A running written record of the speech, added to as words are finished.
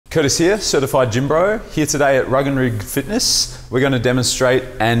Curtis here, Certified Gym Bro, here today at Rug and Rig Fitness. We're going to demonstrate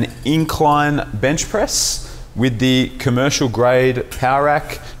an incline bench press with the commercial grade power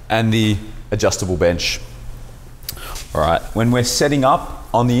rack and the adjustable bench. All right, when we're setting up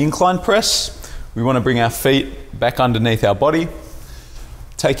on the incline press, we want to bring our feet back underneath our body,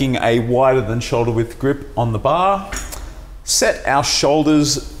 taking a wider than shoulder width grip on the bar. Set our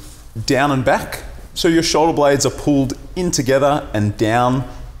shoulders down and back, so your shoulder blades are pulled in together and down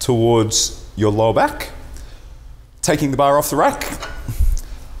towards your lower back. Taking the bar off the rack,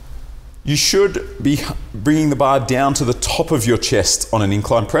 you should be bringing the bar down to the top of your chest on an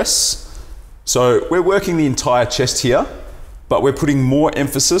incline press. So we're working the entire chest here, but we're putting more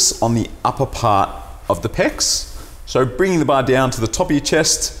emphasis on the upper part of the pecs. So bringing the bar down to the top of your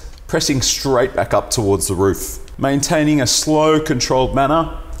chest, pressing straight back up towards the roof. Maintaining a slow, controlled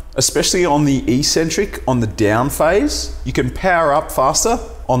manner, especially on the eccentric, on the down phase. You can power up faster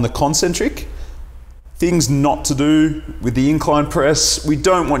on the concentric. Things not to do with the incline press. We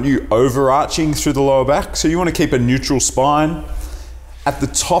don't want you overarching through the lower back, so you want to keep a neutral spine. At the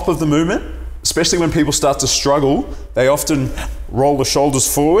top of the movement, especially when people start to struggle, they often roll the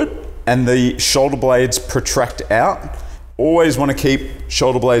shoulders forward and the shoulder blades protract out. Always want to keep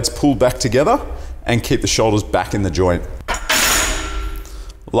shoulder blades pulled back together and keep the shoulders back in the joint.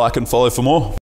 Like and follow for more.